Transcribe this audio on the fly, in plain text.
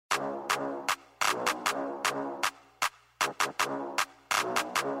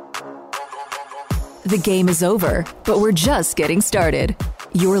The game is over, but we're just getting started.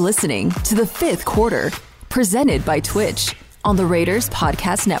 You're listening to The Fifth Quarter, presented by Twitch on the Raiders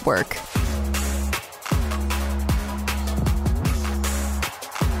Podcast Network.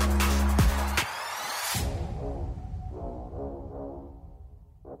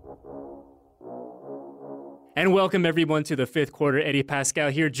 And welcome, everyone, to The Fifth Quarter. Eddie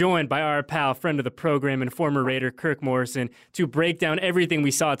Pascal here, joined by our pal, friend of the program, and former Raider, Kirk Morrison, to break down everything we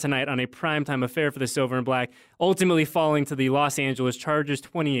saw tonight on a primetime affair for the Silver and Black, ultimately falling to the Los Angeles Chargers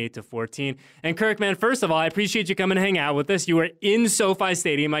 28-14. And Kirk, man, first of all, I appreciate you coming to hang out with us. You were in SoFi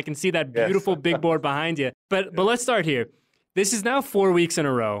Stadium. I can see that beautiful big board behind you. But let's start here. This is now 4 weeks in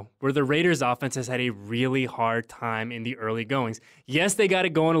a row where the Raiders offense has had a really hard time in the early goings. Yes, they got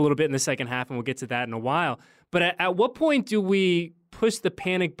it going a little bit in the second half, and we'll get to that in a while. But at what point do we push the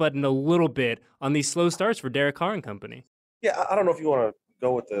panic button a little bit on these slow starts for Derek Carr and company? Yeah, I don't know if you want to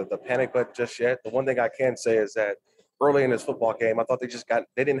go with the panic button just yet. The one thing I can say is that early in this football game, I thought they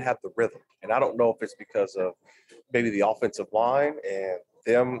didn't have the rhythm. And I don't know if it's because of maybe the offensive line and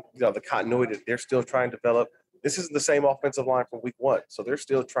them, the continuity that they're still trying to develop. This isn't the same offensive line from week one, so they're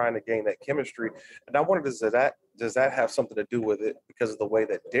still trying to gain that chemistry. And I wonder, does that have something to do with it because of the way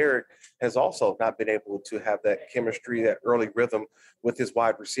that Derek has also not been able to have that chemistry, that early rhythm with his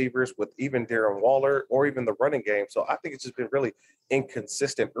wide receivers, with even Darren Waller or even the running game. So I think it's just been really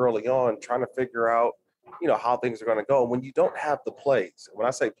inconsistent early on, trying to figure out, how things are going to go. When you don't have the plays, when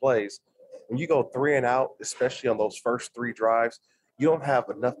I say plays, when you go 3 and out, especially on those first 3 drives, you don't have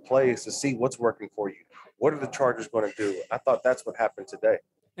enough plays to see what's working for you. What are the Chargers going to do? I thought that's what happened today.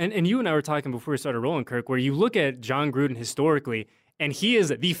 And you and I were talking before we started rolling, Kirk, where you look at John Gruden historically, and he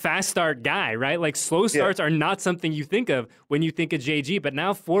is the fast start guy, right? Like, slow starts are not something you think of when you think of JG. But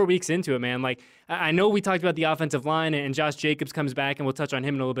now 4 weeks into it, man, like, I know we talked about the offensive line, and Josh Jacobs comes back, and we'll touch on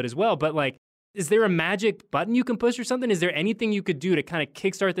him in a little bit as well. But, like, is there a magic button you can push or something? Is there anything you could do to kind of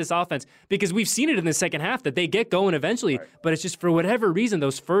kickstart this offense? Because we've seen it in the second half that they get going eventually, right, but it's just for whatever reason,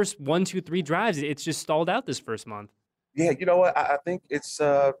 those first 1, 2, 3 drives, it's just stalled out this first month. Yeah, you know what? I think it's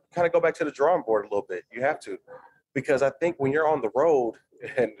kind of go back to the drawing board a little bit. You have to. Because I think when you're on the road,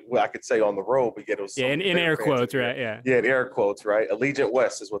 and I could say on the road, but yet it was in air quotes, right? Yeah, in air quotes, right? Allegiant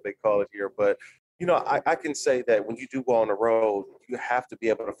West is what they call it here. But I can say that when you do go on the road, you have to be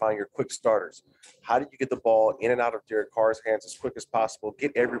able to find your quick starters. How do you get the ball in and out of Derek Carr's hands as quick as possible?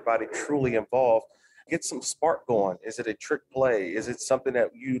 Get everybody truly involved. Get some spark going. Is it a trick play? Is it something that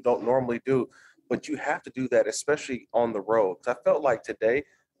you don't normally do? But you have to do that, especially on the road. I felt like today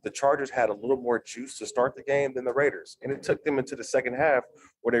the Chargers had a little more juice to start the game than the Raiders. And it took them into the second half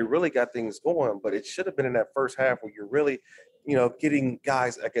where they really got things going. But it should have been in that first half where you're really – getting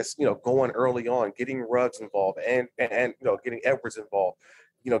guys, I guess, going early on, getting Ruggs involved and getting Edwards involved,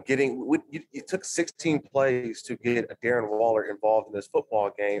 it took 16 plays to get Darren Waller involved in this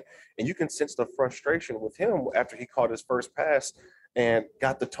football game. And you can sense the frustration with him after he caught his first pass and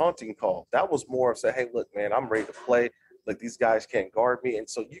got the taunting call. That was more of say, hey, look, man, I'm ready to play. Like, these guys can't guard me. And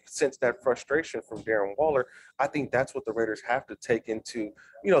so you can sense that frustration from Darren Waller. I think that's what the Raiders have to take into,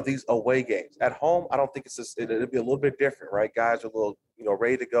 these away games. At home, I don't think it'll be a little bit different, right? Guys are a little,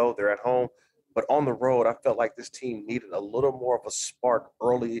 ready to go. They're at home. But on the road, I felt like this team needed a little more of a spark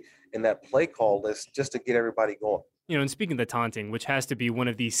early in that play call list just to get everybody going. And speaking of the taunting, which has to be one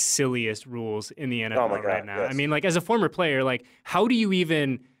of the silliest rules in the NFL right now. Yes. I mean, like, as a former player, like, how do you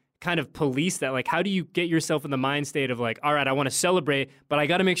even kind of police that? Like, how do you get yourself in the mind state of like, all right, I want to celebrate, but I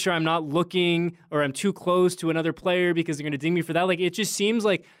got to make sure I'm not looking or I'm too close to another player because they're going to ding me for that. Like, it just seems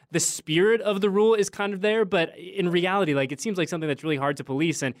like the spirit of the rule is kind of there, but in reality, like, it seems like something that's really hard to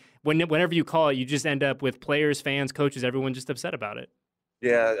police. And whenever you call it, you just end up with players, fans, coaches, everyone just upset about it.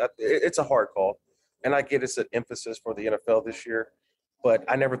 Yeah, it's a hard call. And I get it's an emphasis for the NFL this year, but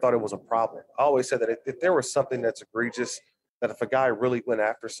I never thought it was a problem. I always said that if there was something that's egregious, that if a guy really went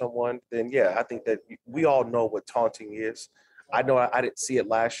after someone, then yeah, I think that we all know what taunting is. I know I didn't see it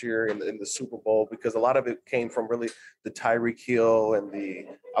last year in the Super Bowl because a lot of it came from really the Tyreek Hill and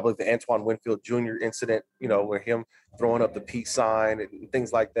I believe the Antoine Winfield Jr. incident, where him throwing up the peace sign and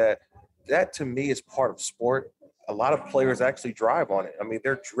things like that. That to me is part of sport. A lot of players actually drive on it. I mean,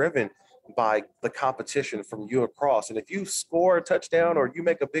 they're driven by the competition from you across. And if you score a touchdown or you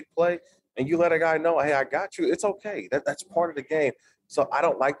make a big play, and you let a guy know, hey, I got you, it's okay. That's part of the game. So I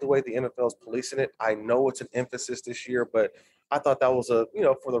don't like the way the NFL is policing it. I know it's an emphasis this year, but I thought that was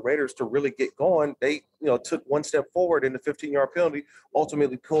for the Raiders to really get going. They, took one step forward in the 15-yard penalty,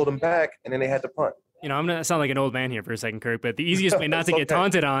 ultimately pulled them back, and then they had to punt. You know, I'm going to sound like an old man here for a second, Kirk, but the easiest way not to get okay.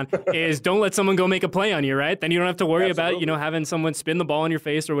 taunted on is don't let someone go make a play on you, right? Then you don't have to worry Absolutely. about, you know, having someone spin the ball in your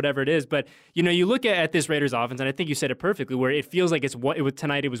face or whatever it is. But, you know, you look at this Raiders offense, and I think you said it perfectly, where it feels like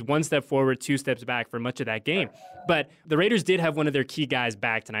tonight it was one step forward, two steps back for much of that game. But the Raiders did have one of their key guys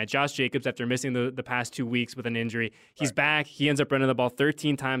back tonight, Josh Jacobs, after missing the past 2 weeks with an injury. He's back. He ends up running the ball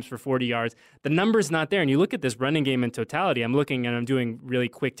 13 times for 40 yards. The number's not there. And you look at this running game in totality. I'm looking and I'm doing really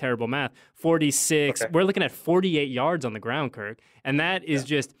quick, terrible math. 46. Okay. We're looking at 48 yards on the ground, Kirk. And that is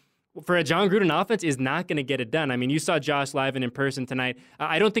just, for a John Gruden offense, is not going to get it done. I mean, you saw Josh live and in person tonight.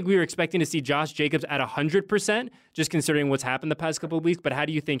 I don't think we were expecting to see Josh Jacobs at 100%, just considering what's happened the past couple of weeks. But how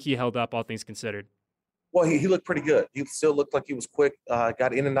do you think he held up, all things considered? Well, he looked pretty good. He still looked like he was quick,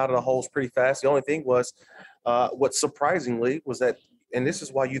 got in and out of the holes pretty fast. The only thing was, what surprisingly was that, and this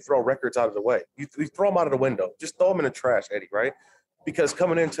is why you throw records out of the way. You throw them out of the window. Just throw them in the trash, Eddie, right? Because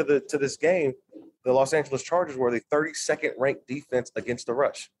coming into this game, the Los Angeles Chargers were the 32nd ranked defense against the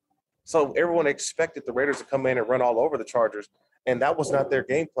rush. So everyone expected the Raiders to come in and run all over the Chargers, and that was not their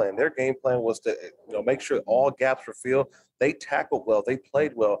game plan. Their game plan was to, you know, make sure all gaps were filled. They tackled well. They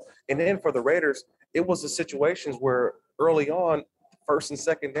played well. And then for the Raiders, it was the situations where early on, first and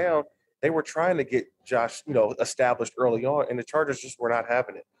second down, they were trying to get Josh, you know, established early on, and the Chargers just were not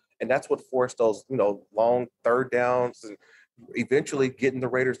having it. And that's what forced those, you know, long third downs and eventually getting the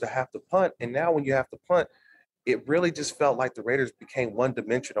Raiders to have to punt. And now when you have to punt, it really just felt like the Raiders became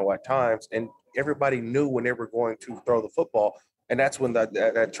one-dimensional at times, and everybody knew when they were going to throw the football. And that's when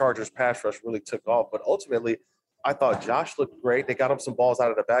that Chargers pass rush really took off. But ultimately, I thought Josh looked great. They got him some balls out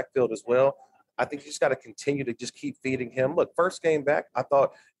of the backfield as well. I think you just got to continue to just keep feeding him. Look, first game back, I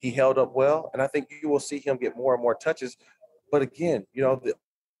thought he held up well, and I think you will see him get more and more touches. But again, you know,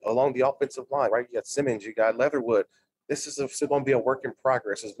 along the offensive line, right? You got Simmons, you got Leatherwood. This is still going to be a work in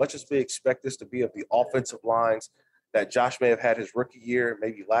progress. As much as we expect this to be of the offensive lines that Josh may have had his rookie year,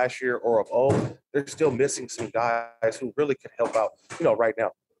 maybe last year or of old, they're still missing some guys who really could help out, you know, right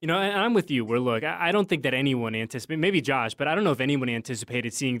now. You know, and I'm with you, where, look, I don't think that anyone anticipated, maybe Josh, but I don't know if anyone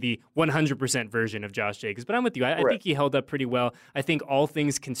anticipated seeing the 100% version of Josh Jacobs. But I'm with you. I think he held up pretty well. I think all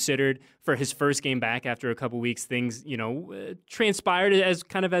things considered, for his first game back after a couple weeks, things, you know, transpired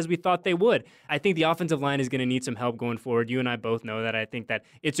as we thought they would. I think the offensive line is going to need some help going forward. You and I both know that. I think that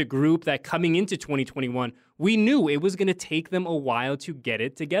it's a group that coming into 2021, we knew it was going to take them a while to get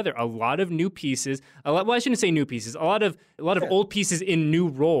it together. A lot of new pieces. I shouldn't say new pieces. A lot of old pieces in new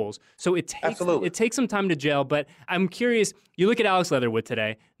roles. So it takes some time to gel. But I'm curious. You look at Alex Leatherwood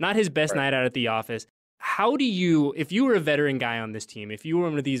today. Not his best night out at the office. How do you, if you were a veteran guy on this team, if you were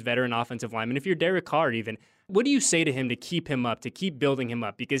one of these veteran offensive linemen, if you're Derek Carr even, what do you say to him to keep him up, to keep building him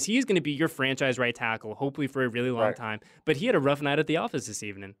up? Because he's going to be your franchise right tackle, hopefully for a really long time. But he had a rough night at the office this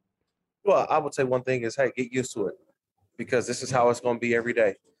evening. Well, I would say one thing is, hey, get used to it, because this is how it's going to be every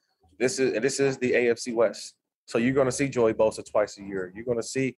day. This is the AFC West. So you're going to see Joey Bosa twice a year. You're going to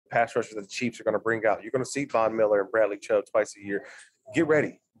see pass rushers that the Chiefs are going to bring out. You're going to see Von Miller and Bradley Chubb twice a year. Get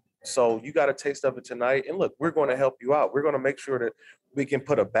ready. So you got a taste of it tonight. And look, we're going to help you out. We're going to make sure that we can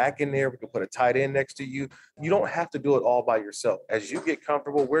put a back in there. We can put a tight end next to you. You don't have to do it all by yourself. As you get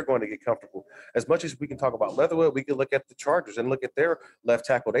comfortable, we're going to get comfortable. As much as we can talk about Leatherwood, we can look at the Chargers and look at their left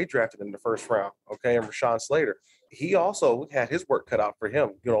tackle they drafted in the first round, okay, and Rashawn Slater. He also had his work cut out for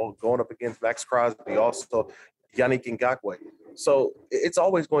him, you know, going up against Max Crosby, also Yannick Ngakoue. So it's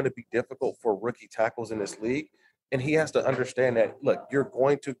always going to be difficult for rookie tackles in this league. And he has to understand that, look, you're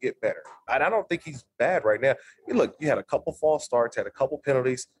going to get better. And I don't think he's bad right now. Look, you had a couple false starts, had a couple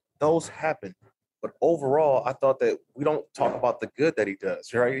penalties. Those happen. But overall, I thought that we don't talk about the good that he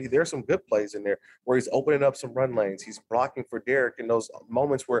does, right? There's some good plays in there where he's opening up some run lanes. He's blocking for Derek in those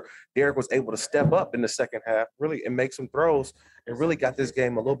moments where Derek was able to step up in the second half, really, and make some throws and really got this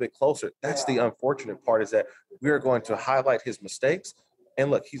game a little bit closer. That's the unfortunate part, is that we are going to highlight his mistakes. And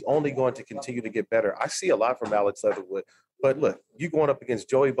look, he's only going to continue to get better. I see a lot from Alex Leatherwood. But look, you going up against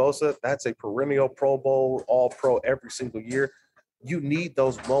Joey Bosa, that's a perennial Pro Bowl, All-Pro every single year. You need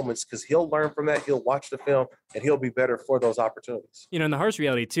those moments, because he'll learn from that. He'll watch the film, and he'll be better for those opportunities. You know, and the harsh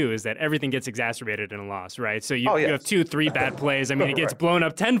reality, too, is that everything gets exacerbated in a loss, right? So you have 2-3 bad plays. I mean, it gets blown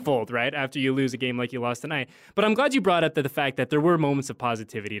up tenfold, right, after you lose a game like you lost tonight. But I'm glad you brought up the fact that there were moments of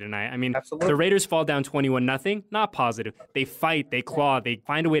positivity tonight. I mean, Absolutely. The Raiders fall down 21-0, not positive. They fight, they claw, they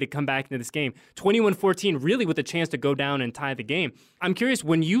find a way to come back into this game. 21-14, really with a chance to go down and tie the game. I'm curious,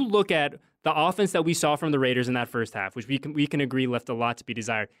 when you look at the offense that we saw from the Raiders in that first half, which we can agree left a lot to be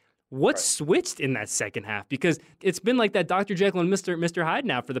desired, what switched in that second half? Because it's been like that Dr. Jekyll and Mr. Hyde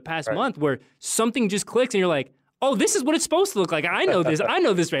now for the past month, where something just clicks and you're like, oh, this is what it's supposed to look like. I know this. I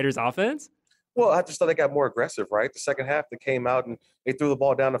know this Raiders offense. Well, I just thought they got more aggressive, right? The second half, they came out and they threw the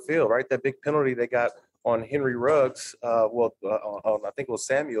ball down the field, right? That big penalty they got on Henry Ruggs, on, I think it was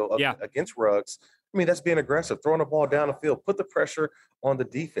Samuel Yeah. against Ruggs. I mean, that's being aggressive, throwing the ball down the field, put the pressure on the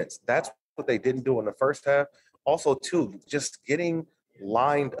defense. That's what they didn't do in the first half. Also, too, just getting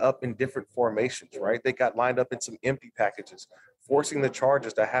lined up in different formations, right? They got lined up in some empty packages, forcing the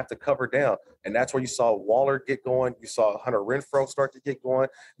Chargers to have to cover down. And that's where you saw Waller get going. You saw Hunter Renfrow start to get going.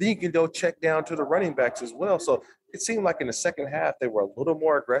 Then you can go check down to the running backs as well. So it seemed like in the second half, they were a little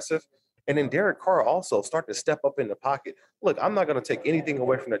more aggressive. And then Derek Carr also started to step up in the pocket. Look, I'm not going to take anything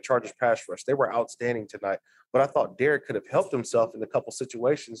away from the Chargers pass rush. They were outstanding tonight. But I thought Derek could have helped himself in a couple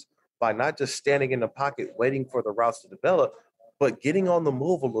situations by not just standing in the pocket waiting for the routes to develop, but getting on the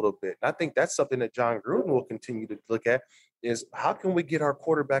move a little bit. And I think that's something that John Gruden will continue to look at is how can we get our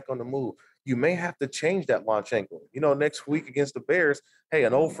quarterback on the move? You may have to change that launch angle. Next week against the Bears, hey,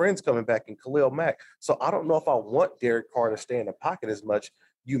 an old friend's coming back in Khalil Mack. So I don't know if I want Derek Carr to stay in the pocket as much.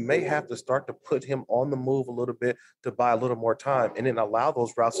 You may have to start to put him on the move a little bit to buy a little more time and then allow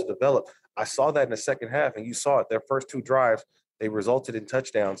those routes to develop. I saw that in the second half, and you saw it. Their first two drives, they resulted in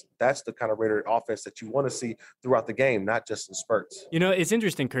touchdowns. That's the kind of Raider offense that you want to see throughout the game, not just in spurts. It's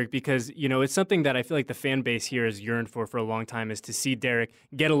interesting, Kirk, because, it's something that I feel like the fan base here has yearned for a long time is to see Derek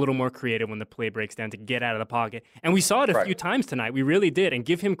get a little more creative when the play breaks down, to get out of the pocket. And we saw it a few times tonight. We really did. And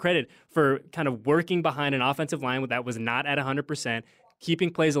give him credit for kind of working behind an offensive line that was not at 100%.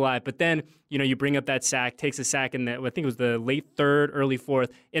 Keeping plays alive. But then, you bring up that sack, takes a sack in I think it was the late third, early fourth.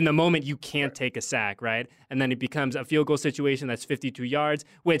 In the moment, you can't take a sack, right? And then it becomes a field goal situation that's 52 yards,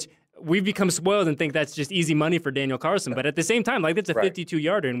 which we've become spoiled and think that's just easy money for Daniel Carlson. But at the same time, it's a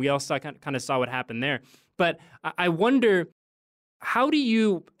 52-yarder, and we all kind of saw what happened there. But I wonder, how do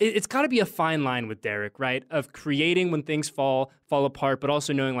you – it's got to be a fine line with Derek, right, of creating when things fall apart, but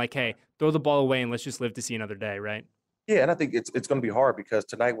also knowing, hey, throw the ball away and let's just live to see another day, right? Yeah, and I think it's going to be hard because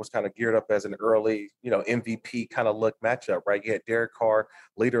tonight was kind of geared up as an early, MVP kind of look matchup, right? You had Derek Carr,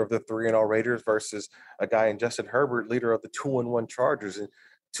 leader of the 3-0 Raiders, versus a guy in Justin Herbert, leader of the 2-1 Chargers, and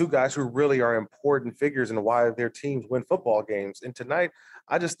two guys who really are important figures in why their teams win football games. And tonight,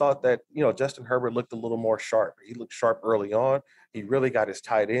 I just thought that, Justin Herbert looked a little more sharp. He looked sharp early on. He really got his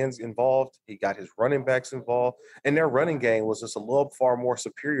tight ends involved. He got his running backs involved. And their running game was just a little far more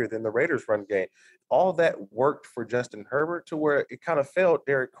superior than the Raiders' run game. All that worked for Justin Herbert to where it kind of failed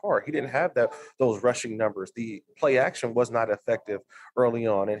Derek Carr. He didn't have those rushing numbers. The play action was not effective early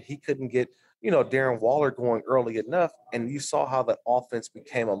on, and he couldn't get Darren Waller going early enough. And you saw how the offense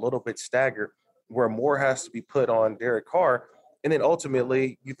became a little bit staggered, where more has to be put on Derek Carr. And then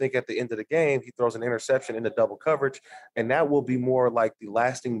ultimately, you think at the end of the game, he throws an interception into double coverage, and that will be more like the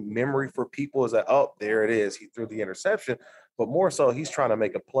lasting memory for people is that, oh, there it is. He threw the interception. But more so, he's trying to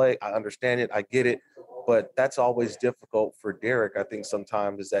make a play. I understand it. I get it. But that's always difficult for Derek, I think,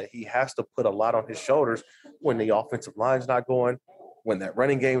 sometimes, is that he has to put a lot on his shoulders when the offensive line's not going, when that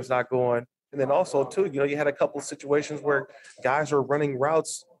running game's not going. And then also, too, you had a couple of situations where guys are running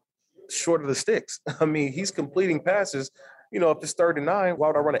routes short of the sticks. I mean, he's completing passes. If it's 3rd and 9, why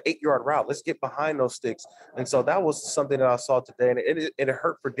would I run an 8-yard route? Let's get behind those sticks. And so that was something that I saw today. And it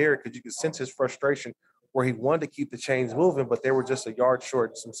hurt for Derek because you could sense his frustration where he wanted to keep the chains moving, but they were just a yard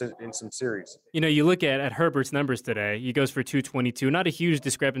short in some series. You look at Herbert's numbers today. He goes for 222. Not a huge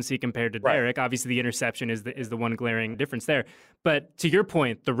discrepancy compared to Derek. Obviously, the interception is the one glaring difference there. But to your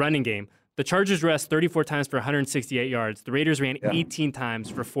point, the running game, the Chargers rushed 34 times for 168 yards. The Raiders ran 18 times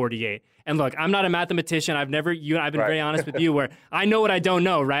for 48. And look, I'm not a mathematician. I've been very honest with you where I know what I don't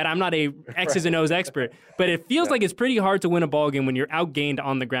know, right? I'm not a X's and O's expert. But it feels like it's pretty hard to win a ball game when you're outgained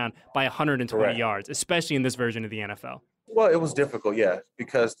on the ground by 120 yards, especially in this version of the NFL. Well, it was difficult,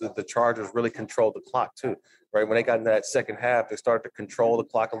 because the Chargers really controlled the clock too, right? When they got into that second half, they started to control the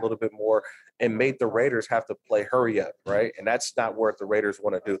clock a little bit more and made the Raiders have to play hurry up, right? And that's not what the Raiders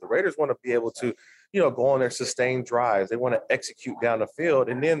want to do. The Raiders want to be able to, go on their sustained drives. They want to execute down the field.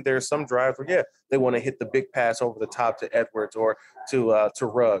 And then there's some drives where, they want to hit the big pass over the top to Edwards or to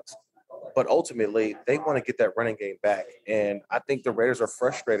Ruggs. But ultimately, they want to get that running game back. And I think the Raiders are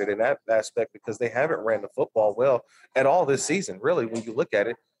frustrated in that aspect because they haven't ran the football well at all this season. Really, when you look at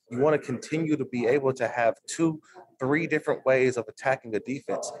it, you want to continue to be able to have 2-3 different ways of attacking a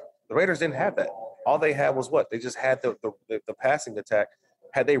defense. The Raiders didn't have that. All they had was what? They just had the passing attack.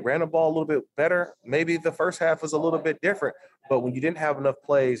 Had they ran the ball a little bit better, maybe the first half was a little bit different. But when you didn't have enough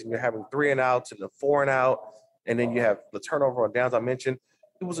plays and you're having 3 and outs and a 4 and out, and then you have the turnover on downs I mentioned,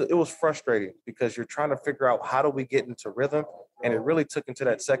 it was frustrating because you're trying to figure out how do we get into rhythm, and it really took into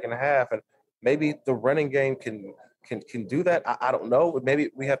that second half. And maybe the running game can can do that. I don't know. Maybe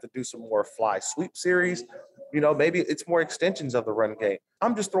we have to do some more fly sweep series. Maybe it's more extensions of the run game.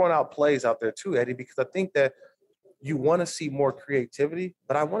 I'm just throwing out plays out there too, Eddie, because I think that you want to see more creativity,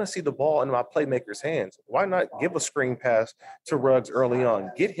 but I want to see the ball in my playmaker's hands. Why not give a screen pass to Ruggs early on?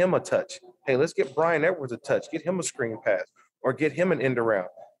 Get him a touch. Hey, let's get Brian Edwards a touch. Get him a screen pass or get him an end around.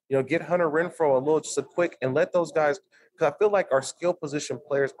 Get Hunter Renfrow just a quick and let those guys – because I feel like our skill position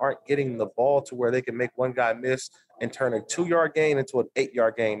players aren't getting the ball to where they can make one guy miss and turn a 2-yard gain into an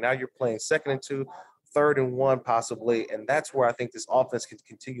 8-yard gain. Now you're playing 2nd and 2, 3rd and 1 possibly, and that's where I think this offense can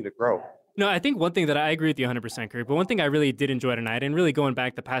continue to grow. No, I think one thing that I agree with you 100%, Kirk, but one thing I really did enjoy tonight, and really going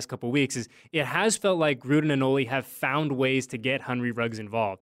back the past couple of weeks, is it has felt like Gruden and Ole have found ways to get Henry Ruggs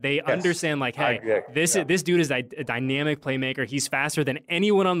involved. They understand, hey, this dude is a dynamic playmaker. He's faster than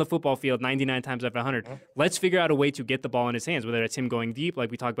anyone on the football field 99 times out of 100. Mm-hmm. Let's figure out a way to get the ball in his hands, whether it's him going deep, like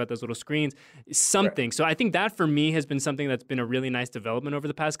we talked about those little screens, something. Right. So I think that, for me, has been something that's been a really nice development over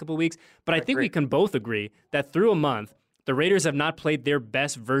the past couple of weeks. But I think we can both agree that through a month, the Raiders have not played their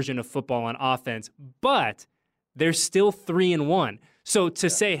best version of football on offense, but they're still 3-1. So to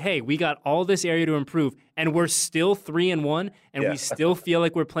say, hey, we got all this area to improve, and we're still 3-1, and we still feel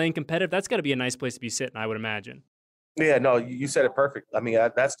like we're playing competitive, that's got to be a nice place to be sitting, I would imagine. Yeah, no, you said it perfect. I mean,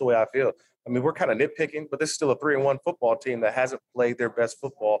 that's the way I feel. I mean, we're kind of nitpicking, but this is still a 3-1 football team that hasn't played their best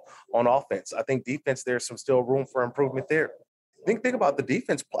football on offense. I think defense, there's some still room for improvement there. Think about the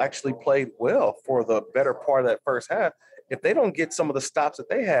defense actually played well for the better part of that first half. If they don't get some of the stops that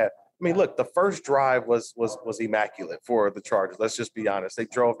they had, I mean, look, the first drive was immaculate for the Chargers. Let's just be honest. They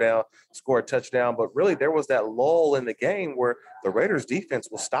drove down, scored a touchdown, but really there was that lull in the game where the Raiders' defense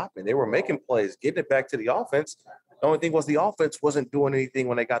was stopping. They were making plays, getting it back to the offense. The only thing was the offense wasn't doing anything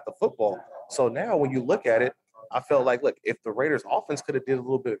when they got the football. So now when you look at it, I felt like, look, if the Raiders' offense could have did a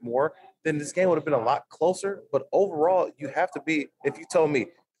little bit more, then this game would have been a lot closer. But overall, you have to be – if you told me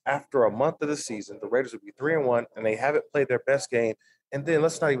after a month of the season, the Raiders would be 3-1 and they haven't played their best game, and then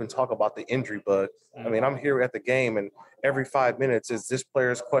let's not even talk about the injury bug. I mean, I'm here at the game, and every 5 minutes is this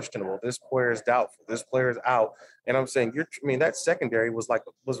player is questionable, this player is doubtful, this player is out. And I'm saying, that secondary was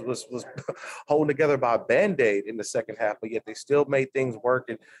holding together by a Band-Aid in the second half, but yet they still made things work,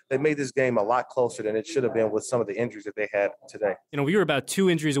 and they made this game a lot closer than it should have been with some of the injuries that they had today. We were about 2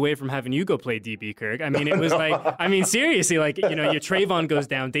 injuries away from having you go play DB, Kirk. I mean, it was seriously, your Trayvon goes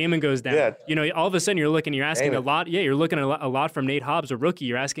down, Damon goes down. Yeah. All of a sudden you're asking Damon. A lot. Yeah, you're looking at a lot from Nate Hobbs, a rookie.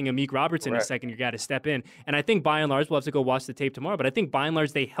 You're asking Amik Robertson a second. You got to step in. And I think by and large, we'll have to go watch the tape tomorrow, but I think by and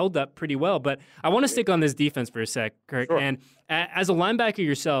large they held up pretty well. But I want to stick on this defense for a sec, Kirk. Sure. And as a linebacker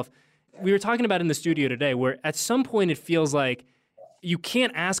yourself, we were talking about in the studio today where at some point it feels like you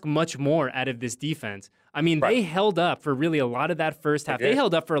can't ask much more out of this defense. I mean, They held up for really a lot of that first half. They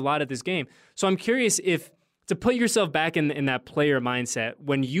held up for a lot of this game. So I'm curious if, to put yourself back in that player mindset,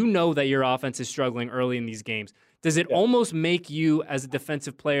 when you know that your offense is struggling early in these games, does it almost make you as a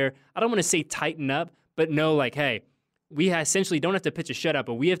defensive player, I don't want to say tighten up, but know hey, we essentially don't have to pitch a shutout,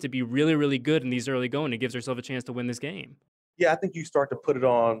 but we have to be really, really good in these early going. It gives ourselves a chance to win this game. Yeah, I think you start to put it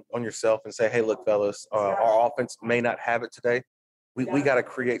on yourself and say, hey, look, fellas, our offense may not have it today. We got to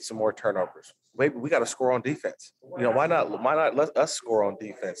create some more turnovers. Maybe we got to score on defense. Why not let us score on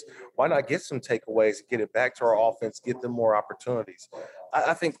defense? Why not get some takeaways and get it back to our offense, get them more opportunities?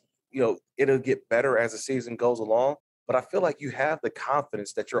 I think, it'll get better as the season goes along. But I feel like you have the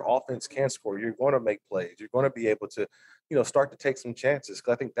confidence that your offense can score. You're going to make plays. You're going to be able to, start to take some chances.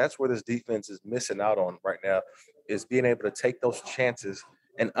 Because I think that's where this defense is missing out on right now, is being able to take those chances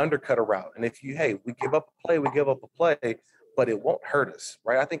and undercut a route. And if we give up a play, we give up a play, but it won't hurt us,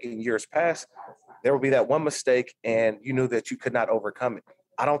 right? I think in years past, there will be that one mistake and you knew that you could not overcome it.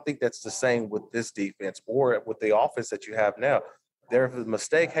 I don't think that's the same with this defense or with the offense that you have now. There's a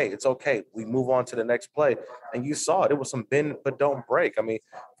mistake. Hey, it's okay. We move on to the next play. And you saw it. It was some bend but don't break. I mean,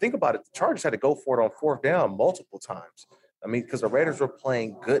 think about it. The Chargers had to go for it on 4th down multiple times. I mean, because the Raiders were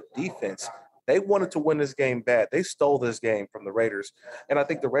playing good defense. They wanted to win this game bad. They stole this game from the Raiders. And I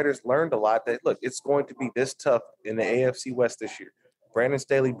think the Raiders learned a lot that, look, it's going to be this tough in the AFC West this year. Brandon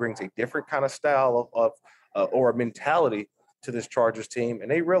Staley brings a different kind of style or a mentality to this Chargers team.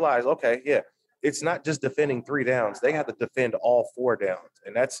 And they realize, okay, it's not just defending 3 downs. They have to defend all 4 downs.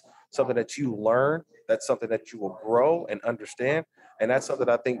 And that's something that you learn. That's something that you will grow and understand. And that's something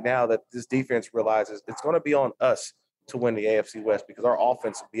I think now that this defense realizes it's going to be on us to win the AFC West because our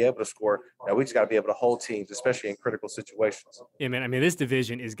offense will be able to score. Now we just got to be able to hold teams, especially in critical situations. Yeah, man. I mean, this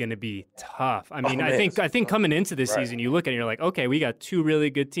division is going to be tough. I mean, I think coming into this season, you look at it and you're like, okay, we got 2 really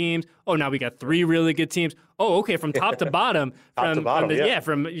good teams. Oh, now we got 3 really good teams. Oh, okay, from top to bottom, Top to bottom, yeah.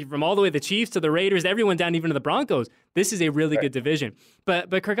 from all the way the Chiefs to the Raiders, everyone down even to the Broncos. This is a really good division.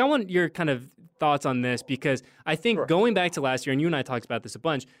 But Kirk, I want your kind of thoughts on this because I think going back to last year, and you and I talked about this a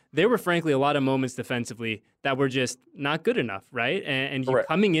bunch, there were frankly a lot of moments defensively that were just not good enough, right? And you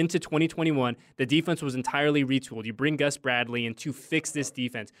coming into 2021, the defense was entirely retooled. You bring Gus Bradley in to fix this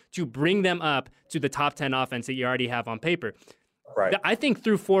defense, to bring them up to the top 10 offense that you already have on paper. Right. I think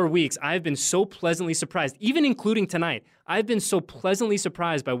through 4 weeks, I've been so pleasantly surprised, even including tonight. I've been so pleasantly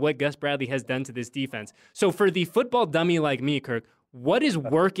surprised by what Gus Bradley has done to this defense. So for the football dummy like me, Kirk, what is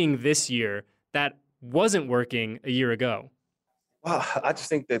working this year that wasn't working a year ago? Well, I just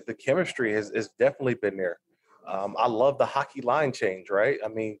think that the chemistry has definitely been there. I love the hockey line change, right? I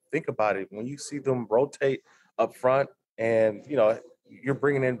mean, think about it. When you see them rotate up front and, you're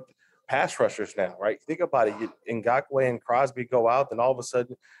bringing in pass rushers now, right? Think about it. Ngakoue and Crosby go out, then all of a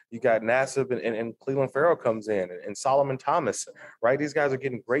sudden you got Nassib and Cleveland Farrell comes in and Solomon Thomas, right? These guys are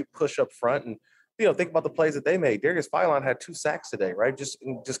getting great push up front. And, think about the plays that they made. Darius Philon had 2 sacks today, right? Just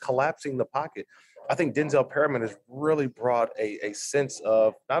collapsing the pocket. I think Denzel Perriman has really brought a sense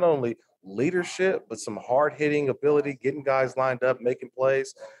of not only leadership, but some hard-hitting ability, getting guys lined up, making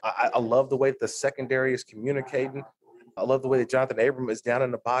plays. I love the way that the secondary is communicating. I love the way that Jonathan Abram is down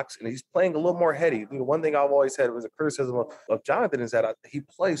in the box, and he's playing a little more heady. One thing I've always had was a criticism of Jonathan is that he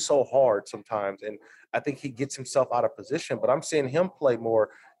plays so hard sometimes, and I think he gets himself out of position. But I'm seeing him play more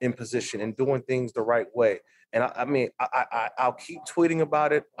in position and doing things the right way. And I'll keep tweeting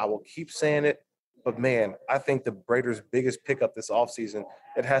about it. I will keep saying it. But, man, I think the Raiders' biggest pickup this offseason,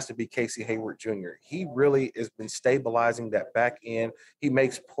 it has to be Casey Hayward Jr. He really has been stabilizing that back end. He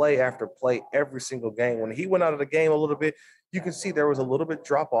makes play after play every single game. When he went out of the game a little bit, you can see there was a little bit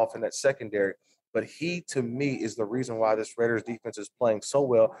drop-off in that secondary. But he, to me, is the reason why this Raiders defense is playing so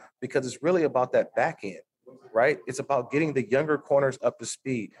well, because it's really about that back end, right? It's about getting the younger corners up to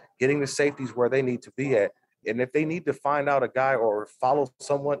speed, getting the safeties where they need to be at. And if they need to find out a guy or follow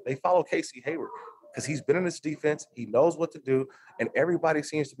someone, they follow Casey Hayward because he's been in this defense. He knows what to do, and everybody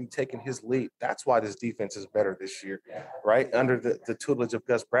seems to be taking his lead. That's why this defense is better this year, right, under the tutelage of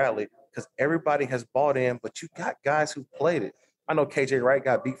Gus Bradley, because everybody has bought in, but you got guys who played it. I know KJ Wright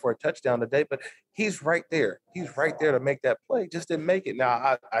got beat for a touchdown today, but he's right there. He's right there to make that play. Just didn't make it.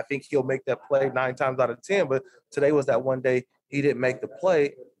 Now, I think he'll make that play 9 times out of 10, but today was that one day he didn't make the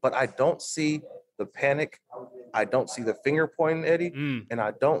play. But I don't see the panic. I don't see the finger pointing, Eddie, and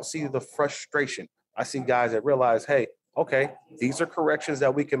I don't see the frustration. I see guys that realize, hey, okay, these are corrections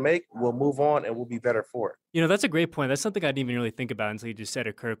that we can make. We'll move on and we'll be better for it. That's a great point. That's something I didn't even really think about until you just said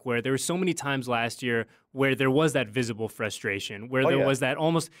it, Kirk, where there were so many times last year where there was that visible frustration, where there was that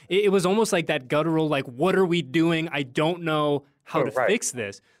it was almost like that guttural, like, what are we doing? I don't know how to fix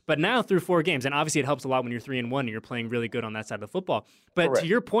this. But now through 4 games, and obviously it helps a lot when you're 3-1 and you're playing really good on that side of the football. But to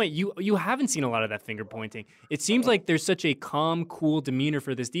your point, you haven't seen a lot of that finger pointing. It seems like there's such a calm, cool demeanor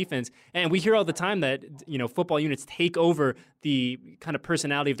for this defense. And we hear all the time that, football units take over the kind of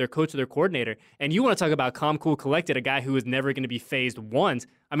personality of their coach or their coordinator. And you want to talk about calm, cool, collected, a guy who is never going to be phased once.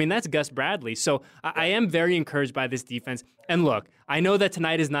 I mean, that's Gus Bradley. So I am very encouraged by this defense. And look, I know that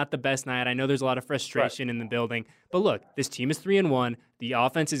tonight is not the best night. I know there's a lot of frustration in the building. But look, this team is 3-1. The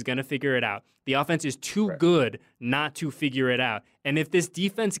offense is going to figure it out. The offense is too good not to figure it out. And if this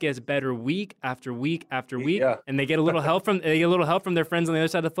defense gets better week after week after week, and they get a little help from their friends on the other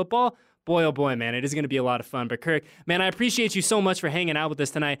side of the football, boy, oh boy, man, it is going to be a lot of fun. But Kirk, man, I appreciate you so much for hanging out with us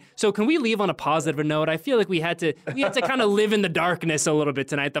tonight. So can we leave on a positive note? I feel like we had to kind of live in the darkness a little bit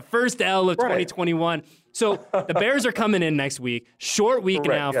tonight. The first L of 2021. So the Bears are coming in next week. Short week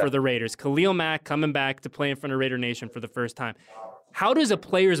now for the Raiders. Khalil Mack coming back to play in front of Raider Nation for the first time. How does a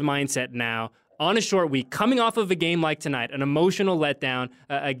player's mindset now, on a short week, coming off of a game like tonight, an emotional letdown,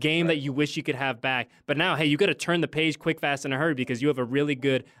 a game that you wish you could have back, but now, hey, you got to turn the page quick, fast, in a hurry because you have a really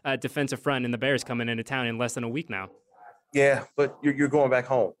good defensive front and the Bears coming into town in less than a week now. Yeah, but you're going back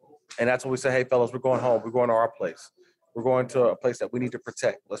home. And that's when we say, hey, fellas, we're going home. We're going to our place. We're going to a place that we need to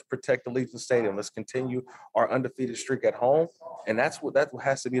protect. Let's protect the Legion Stadium. Let's continue our undefeated streak at home. And that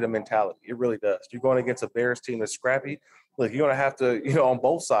has to be the mentality. It really does. You're going against a Bears team that's scrappy. Look, you're going to have to, on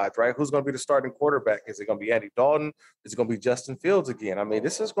both sides, right? Who's going to be the starting quarterback? Is it going to be Andy Dalton? Is it going to be Justin Fields again? I mean,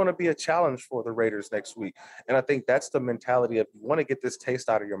 this is going to be a challenge for the Raiders next week. And I think that's the mentality of you want to get this taste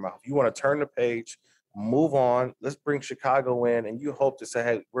out of your mouth. You want to turn the page, move on. Let's bring Chicago in, and you hope to say,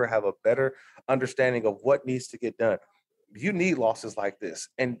 hey, we'll have a better understanding of what needs to get done. You need losses like this.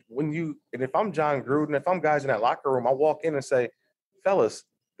 And if I'm John Gruden, if I'm guys in that locker room, I walk in and say, fellas,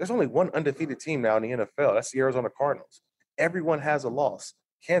 there's only one undefeated team now in the NFL. That's the Arizona Cardinals. Everyone has a loss.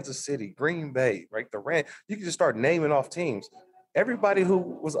 Kansas City, Green Bay, right? The Rams. You can just start naming off teams. Everybody who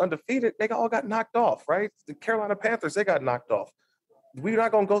was undefeated, they all got knocked off, right? The Carolina Panthers, they got knocked off. We're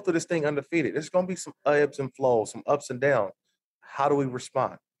not going to go through this thing undefeated. There's going to be some ebbs and flows, some ups and downs. How do we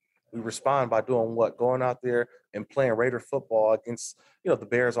respond? We respond by doing what? Going out there and playing Raider football against, the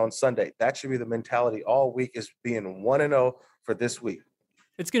Bears on Sunday. That should be the mentality all week, is being 1-0 for this week.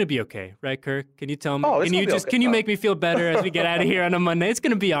 It's going to be okay, right, Kirk? Can you tell me? Can you make me feel better as we get out of here on a Monday? It's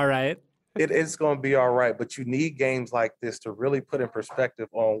going to be all right. It is going to be all right, but you need games like this to really put in perspective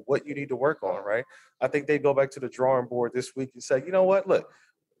on what you need to work on, right? I think they go back to the drawing board this week and say, you know what, look,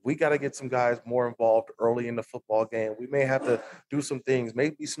 we got to get some guys more involved early in the football game. We may have to do some things,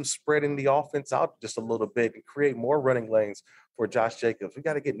 maybe some spreading the offense out just a little bit and create more running lanes for Josh Jacobs. We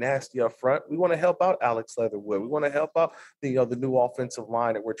got to get nasty up front. We want to help out Alex Leatherwood. We want to help out the new offensive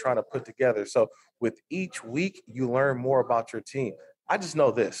line that we're trying to put together. So with each week, you learn more about your team. I just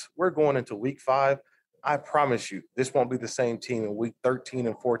know this. We're going into week 5. I promise you, this won't be the same team in week 13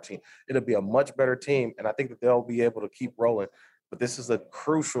 and 14. It'll be a much better team, and I think that they'll be able to keep rolling. But this is a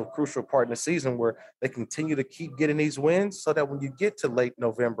crucial part in the season where they continue to keep getting these wins so that when you get to late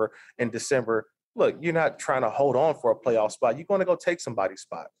November and December, look, you're not trying to hold on for a playoff spot. You're going to go take somebody's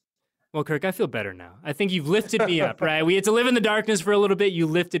spot. Well, Kirk, I feel better now. I think you've lifted me up, right? We had to live in the darkness for a little bit. You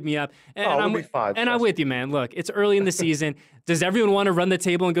lifted me up. And we'll be fine. And I'm with you, man. Look, it's early in the season. Does everyone want to run the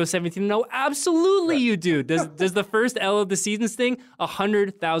table and go 17-0? No, absolutely you do. Does the first L of the season sting?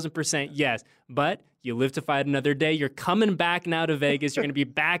 100,000% yes. But you live to fight another day. You're coming back now to Vegas. You're going to be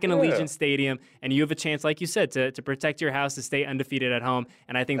back in Allegiant Stadium, and you have a chance, like you said, to protect your house, to stay undefeated at home.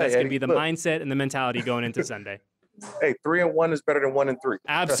 And I think that's going to be the mindset and the mentality going into Sunday. Hey, 3-1 is better than 1-3.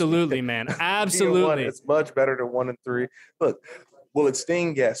 Absolutely, man. Absolutely. It's much better than 1-3. Look, will it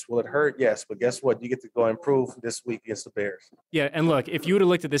sting? Yes. Will it hurt? Yes. But guess what? You get to go improve this week against the Bears. Yeah, and look, if you would have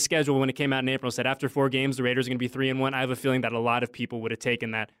looked at the schedule when it came out in April and said after 4 games the Raiders are going to be 3-1, I have a feeling that a lot of people would have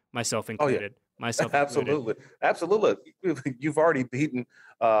taken that, myself included. Absolutely. You've already beaten,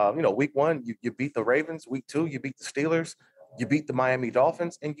 week 1, you beat the Ravens. Week 2, you beat the Steelers. You beat the Miami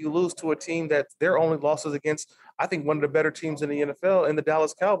Dolphins, and you lose to a team that their only losses against, I think, one of the better teams in the NFL, in the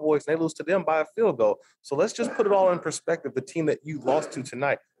Dallas Cowboys, and they lose to them by a field goal. So let's just put it all in perspective. The team that you lost to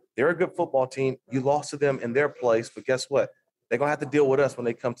tonight, they're a good football team. You lost to them in their place, but guess what? They're going to have to deal with us when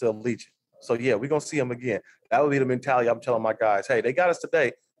they come to Allegiant. So, yeah, we're going to see them again. That would be the mentality I'm telling my guys. Hey, they got us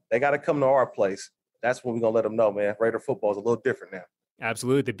today. They got to come to our place. That's when we're going to let them know, man, Raider football is a little different now.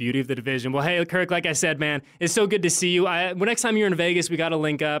 Absolutely. The beauty of the division. Well, hey, Kirk, like I said, man, it's so good to see you. Next time you're in Vegas, we got to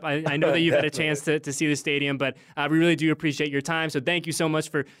link up. I know that you've had a chance to see the stadium, but we really do appreciate your time. So thank you so much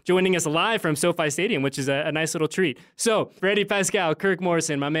for joining us live from SoFi Stadium, which is a nice little treat. So for Eddie Pascal, Kirk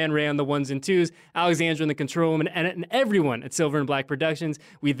Morrison, my man Ray on the 1s and 2s, Alexandra in the control room, and everyone at Silver and Black Productions,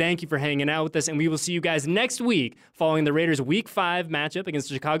 we thank you for hanging out with us, and we will see you guys next week following the Raiders' Week 5 matchup against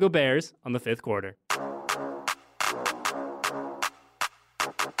the Chicago Bears on the 5th quarter.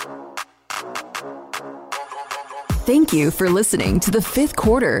 Thank you for listening to the 5th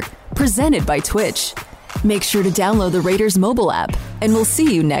quarter, presented by Twitch. Make sure to download the Raiders mobile app, and we'll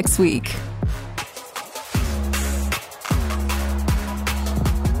see you next week.